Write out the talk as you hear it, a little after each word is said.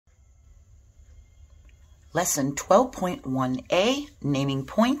Lesson 12.1a, Naming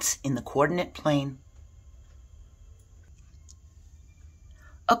Points in the Coordinate Plane.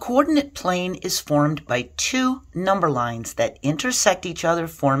 A coordinate plane is formed by two number lines that intersect each other,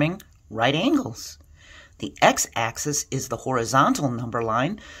 forming right angles. The x-axis is the horizontal number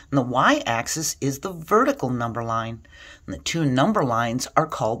line, and the y-axis is the vertical number line. And the two number lines are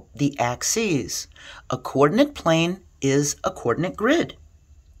called the axes. A coordinate plane is a coordinate grid.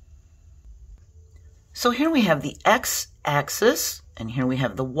 So here we have the x-axis, and here we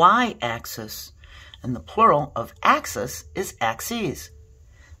have the y-axis. And the plural of axis is axes.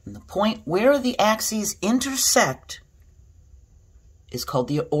 And the point where the axes intersect is called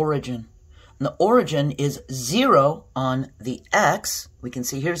the origin. And the origin is 0 on the x. We can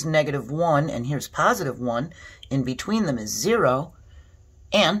see here's -1 and here's +1. In between them is 0.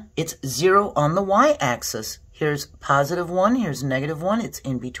 And it's 0 on the y-axis. Here's +1, here's -1. It's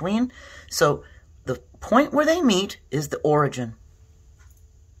in between. So the point where they meet is the origin.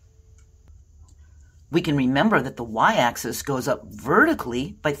 We can remember that the y-axis goes up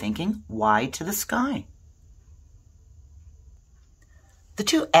vertically by thinking y to the sky. The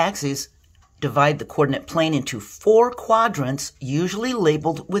two axes divide the coordinate plane into 4 quadrants, usually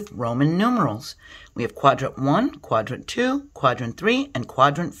labeled with Roman numerals. We have quadrant 1, quadrant 2, quadrant 3, and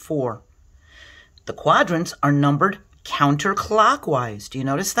quadrant 4. The quadrants are numbered counterclockwise. Do you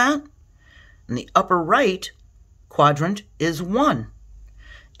notice that? In the upper right quadrant is 1,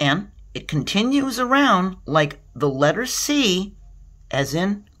 and it continues around like the letter C, as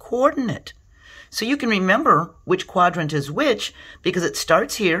in coordinate. So you can remember which quadrant is which because it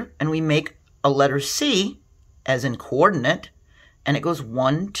starts here and we make a letter C, as in coordinate, and it goes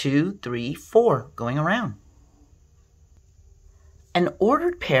 1, 2, 3, 4, going around. An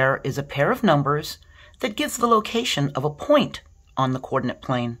ordered pair is a pair of numbers that gives the location of a point on the coordinate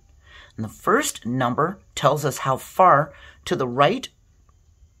plane. And the first number tells us how far to the right,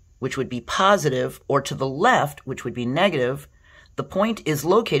 which would be positive, or to the left, which would be negative, the point is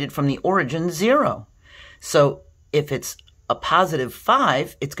located from the origin 0. So if it's a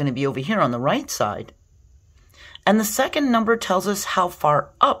 +5, it's going to be over here on the right side. And the second number tells us how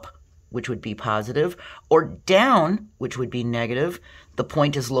far up, which would be positive, or down, which would be negative. The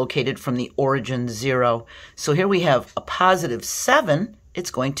point is located from the origin 0. So here we have a +7.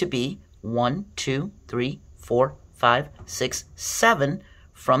 It's going to be 1, 2, 3, 4, 5, 6, 7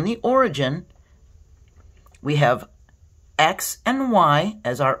 from the origin. We have x and y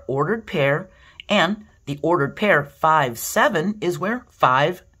as our ordered pair, and the ordered pair 5, 7 is where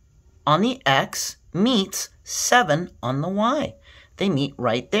 5 on the x meets 7 on the y. They meet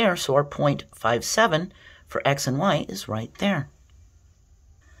right there, so our point 5, 7 for x and y is right there.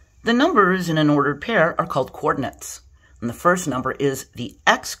 The numbers in an ordered pair are called coordinates. And the first number is the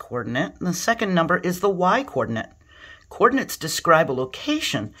x-coordinate, and the second number is the y-coordinate. Coordinates describe a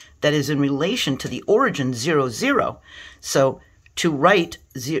location that is in relation to the origin 0, 0. So to write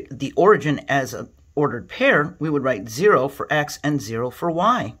the origin as an ordered pair, we would write 0 for x and 0 for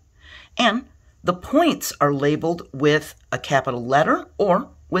y. And the points are labeled with a capital letter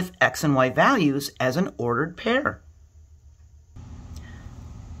or with x and y values as an ordered pair.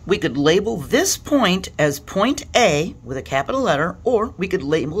 We could label this point as point A with a capital letter, or we could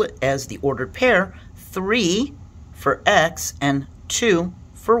label it as the ordered pair 3 for x and 2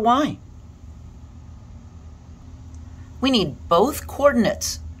 for y. We need both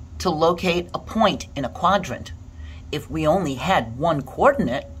coordinates to locate a point in a quadrant. If we only had one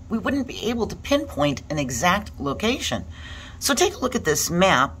coordinate, we wouldn't be able to pinpoint an exact location. So take a look at this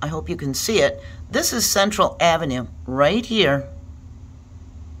map. I hope you can see it. This is Central Avenue right here.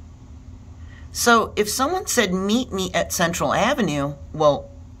 So if someone said, meet me at Central Avenue, well,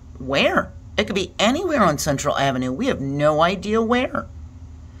 where? It could be anywhere on Central Avenue. We have no idea where.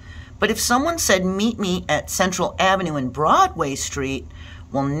 But if someone said, meet me at Central Avenue and Broadway Street,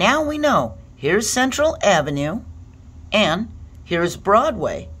 well, now we know. Here's Central Avenue, and here's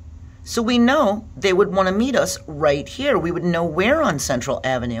Broadway. So we know they would want to meet us right here. We would know where on Central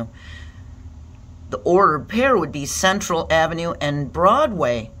Avenue. The ordered pair would be Central Avenue and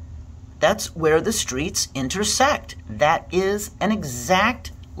Broadway. That's where the streets intersect. That is an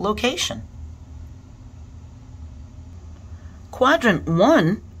exact location. Quadrant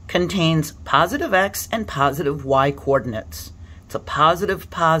 1 contains positive x and positive y coordinates. It's a positive,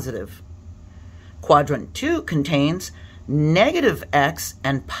 positive. Quadrant 2 contains negative x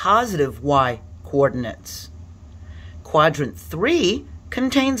and positive y coordinates. Quadrant 3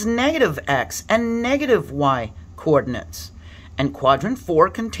 contains negative x and negative y coordinates. And quadrant 4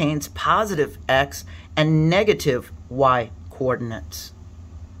 contains positive x and negative y coordinates.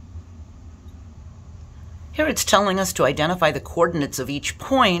 Here it's telling us to identify the coordinates of each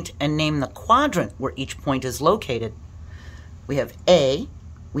point and name the quadrant where each point is located. We have A.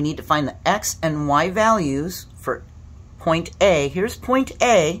 We need to find the x and y values for point A. Here's point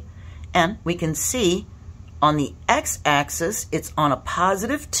A, and we can see on the x-axis it's on a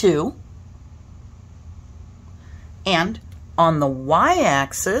 +2, and on the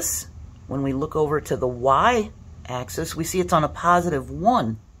y-axis, when we look over to the y-axis, we see it's on a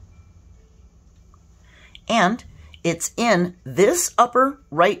 +1. And it's in this upper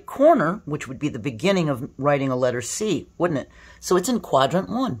right corner, which would be the beginning of writing a letter C, wouldn't it? So it's in quadrant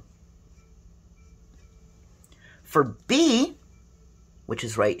 1. For B, which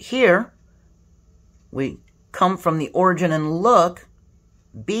is right here, we come from the origin and look.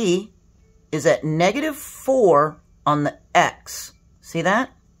 B is at -4 on the x. See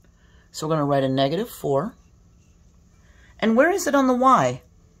that? So we're going to write a -4. And where is it on the y?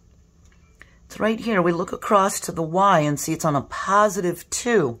 It's right here. We look across to the y and see it's on a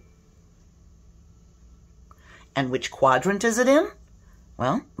 +2. And which quadrant is it in?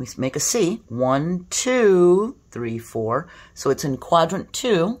 Well, we make a C. 1, 2, 3, 4. So it's in quadrant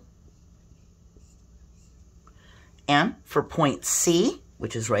 2. And for point C,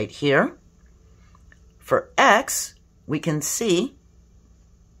 which is right here, for x, we can see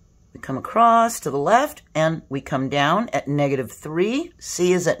we come across to the left and we come down at -3.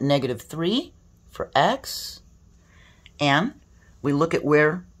 C is at -3 for x. And we look at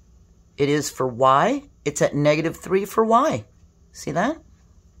where it is for y. It's at -3 for y. See that?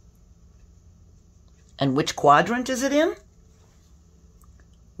 And which quadrant is it in?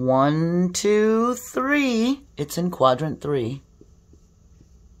 1, 2, 3. It's in quadrant 3.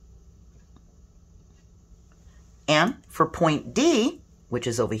 And for point D, which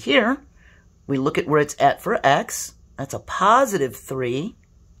is over here, we look at where it's at for x. That's a +3.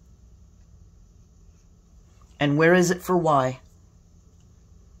 And where is it for y?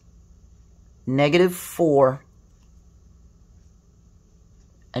 -4.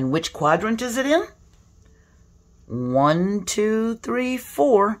 And which quadrant is it in? 1, 2, 3,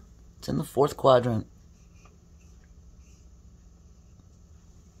 4. It's in the 4th quadrant.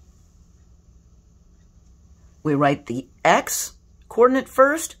 We write the x coordinate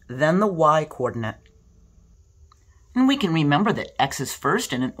first, then the y coordinate. And we can remember that x is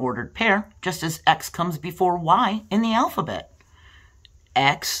first in an ordered pair, just as x comes before y in the alphabet.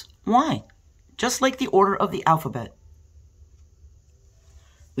 X, y, just like the order of the alphabet.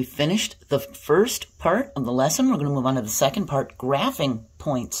 We finished the first part of the lesson. We're going to move on to the second part, graphing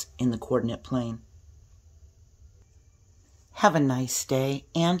points in the coordinate plane. Have a nice day,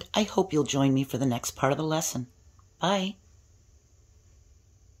 and I hope you'll join me for the next part of the lesson. Bye.